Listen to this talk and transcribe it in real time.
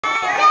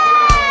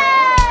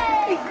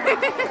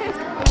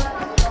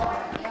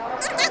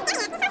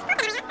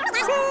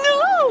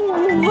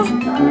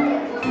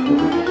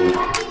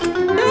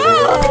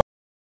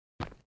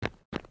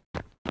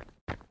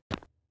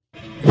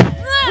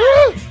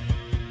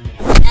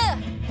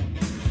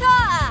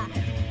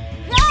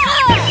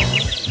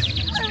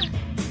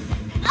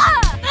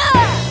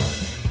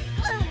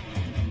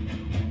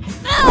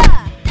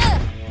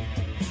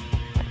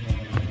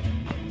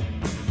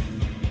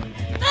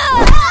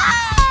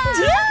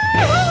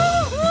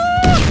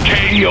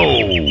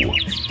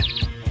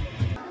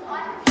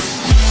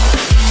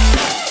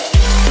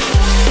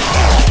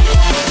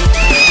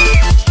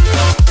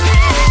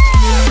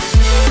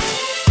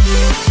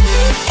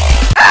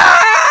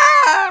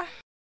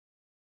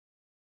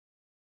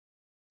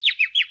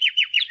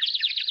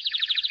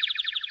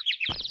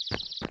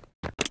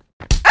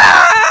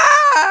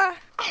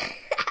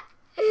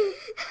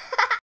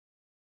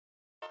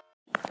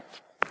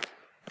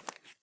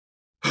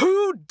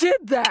Who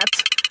did that?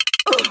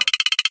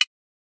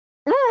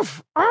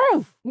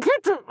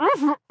 Get the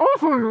effort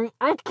off of me!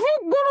 I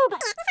can't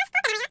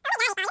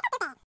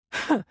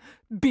get it!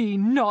 Be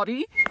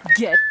naughty,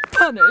 get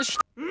punished!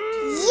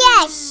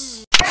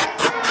 Yes!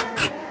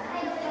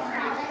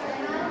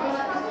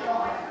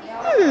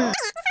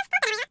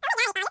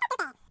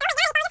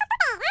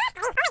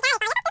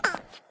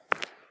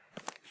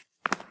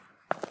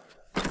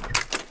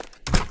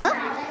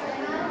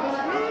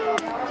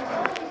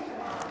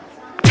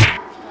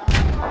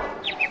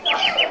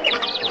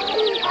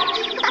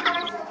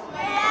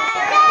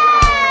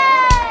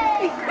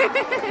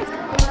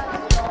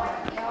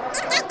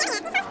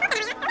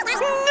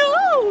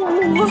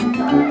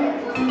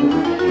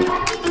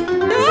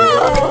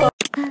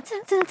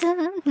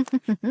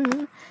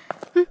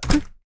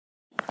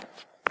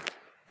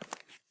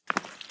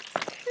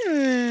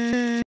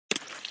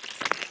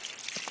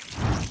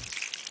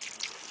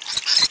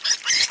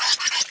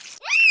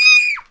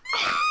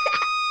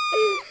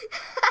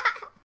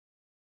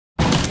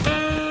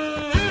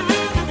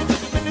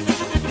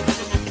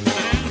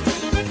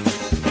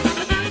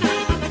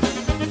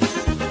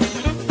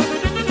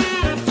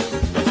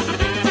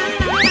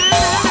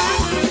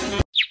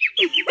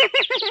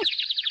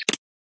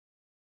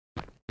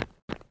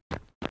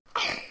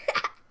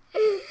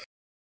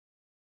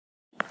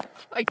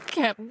 I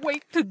can't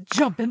wait to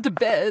jump into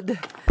bed.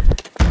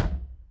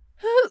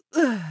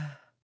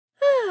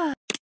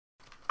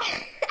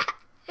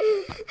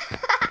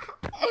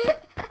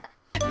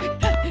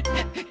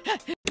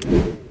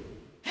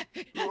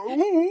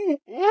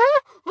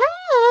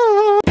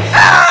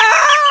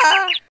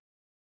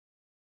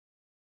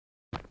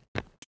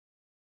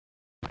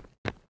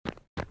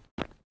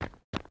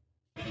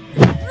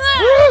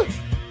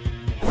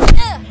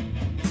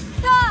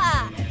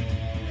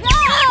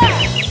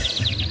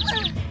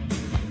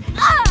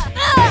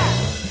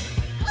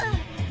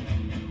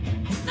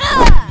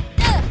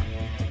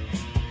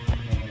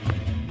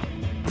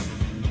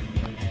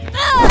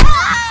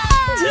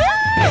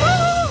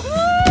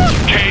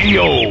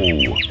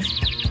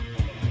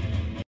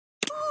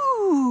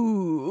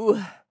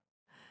 Ooh.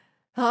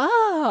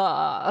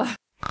 Ah.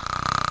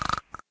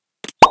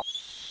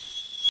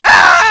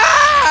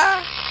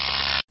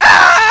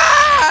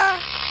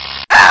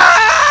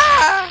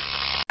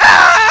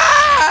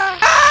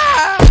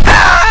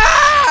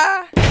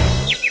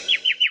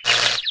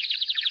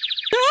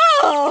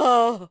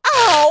 Oh,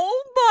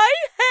 ow, my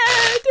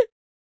head!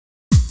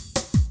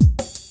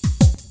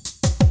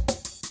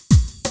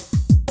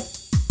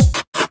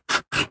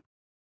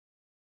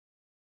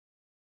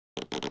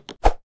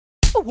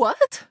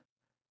 What?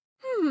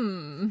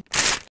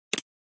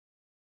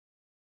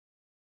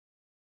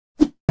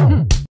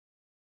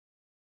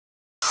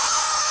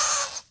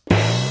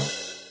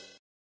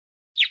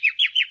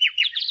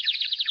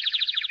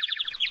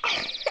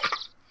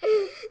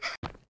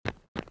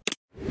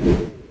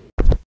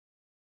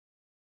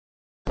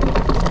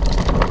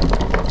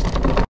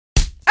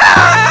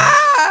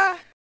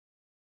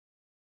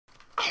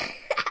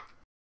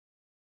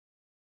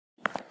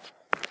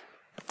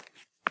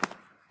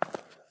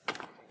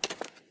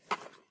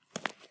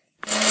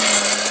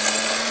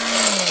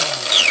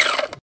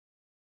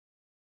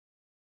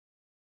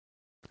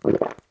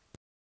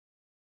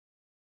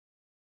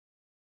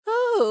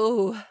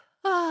 Oh,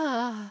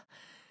 ah.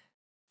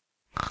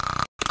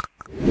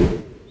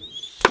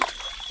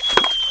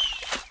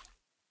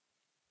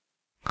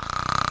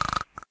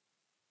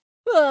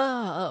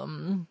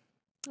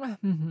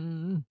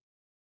 Mhm.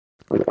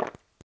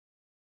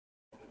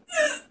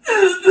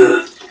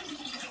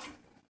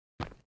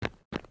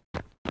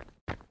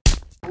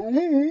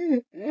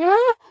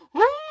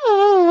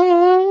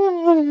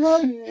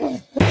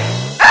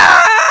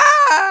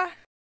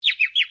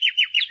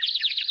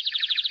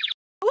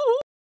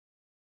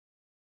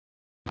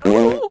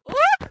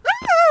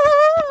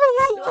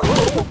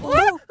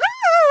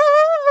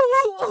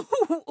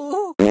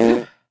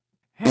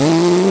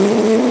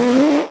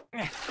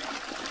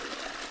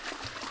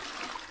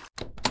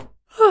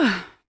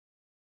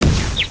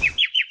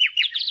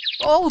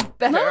 All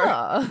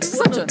better.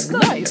 Such a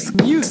nice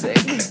music.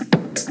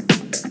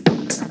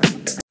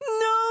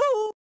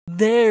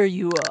 There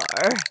you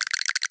are.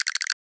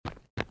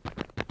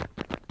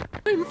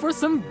 Time for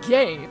some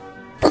game.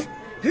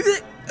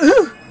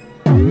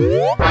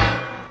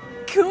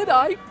 Could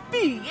I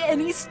be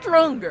any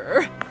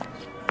stronger?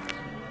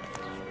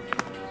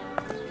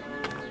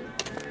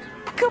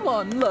 Come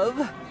on,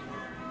 love.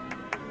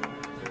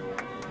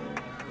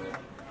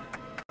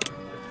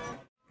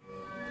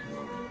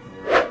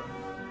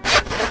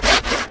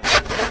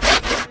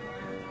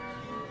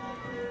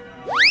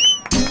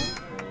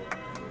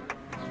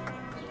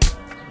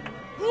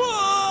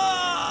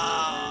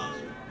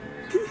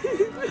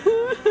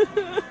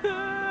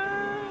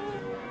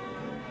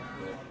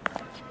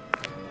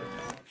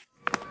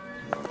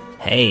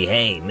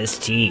 Hey, Miss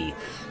T.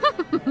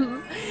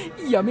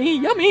 Yummy,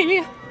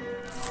 yummy.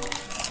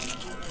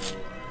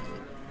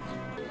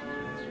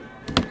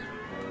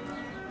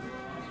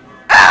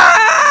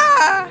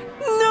 Ah!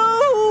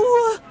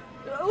 No!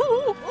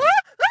 Oh.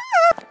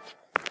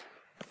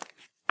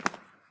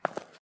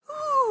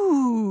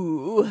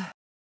 Ooh.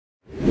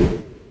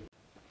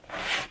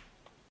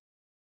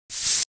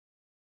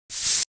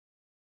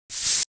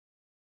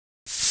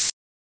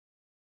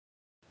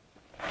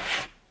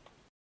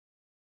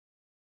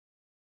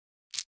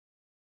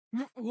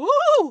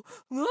 Whoa!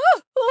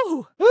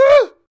 Oh!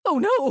 Oh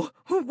no!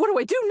 What do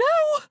I do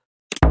now?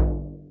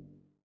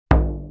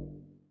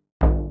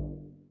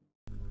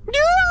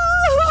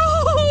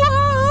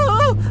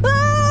 Oh!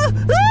 Ah!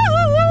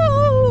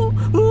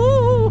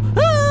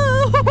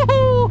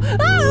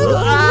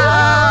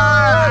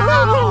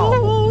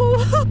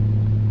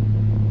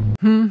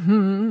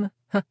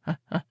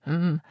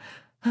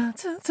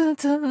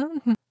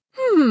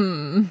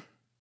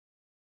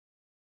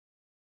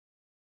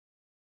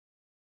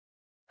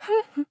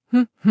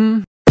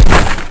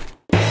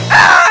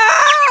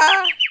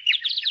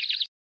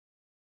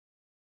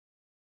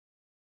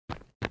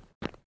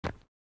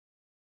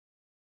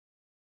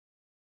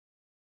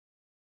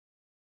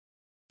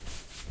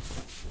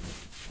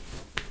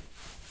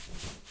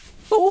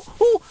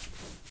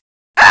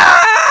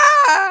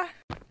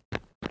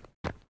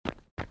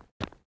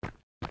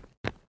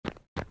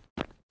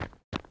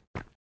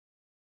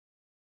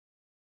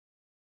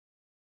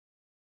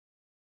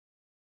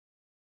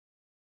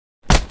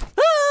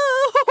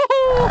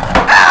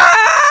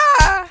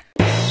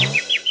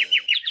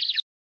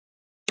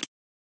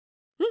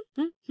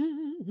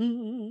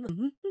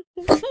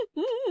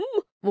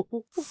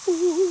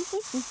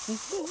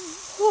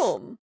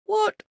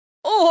 What?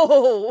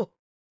 Oh!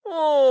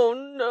 Oh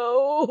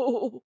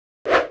no!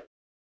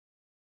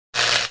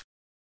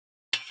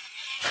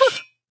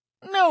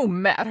 No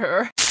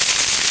matter.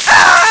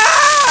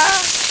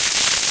 Ah!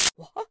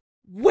 What?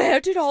 Where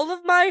did all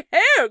of my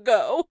hair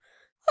go?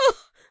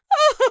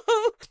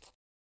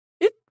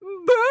 It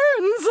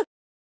burns!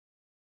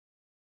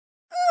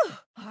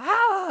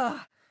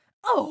 Ah!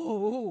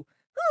 Oh!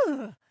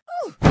 Ah!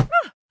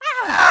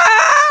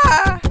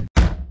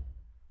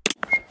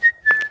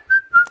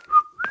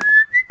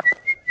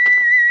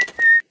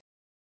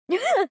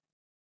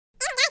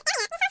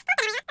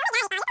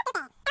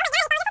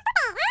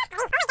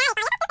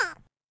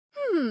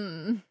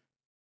 Hmm.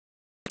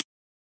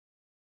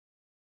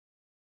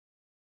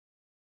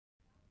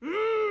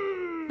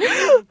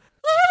 Oh!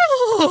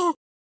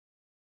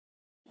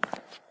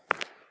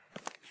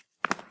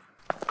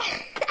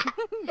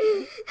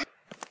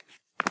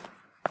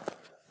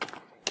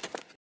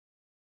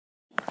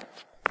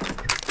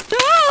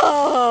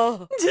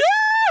 Oh!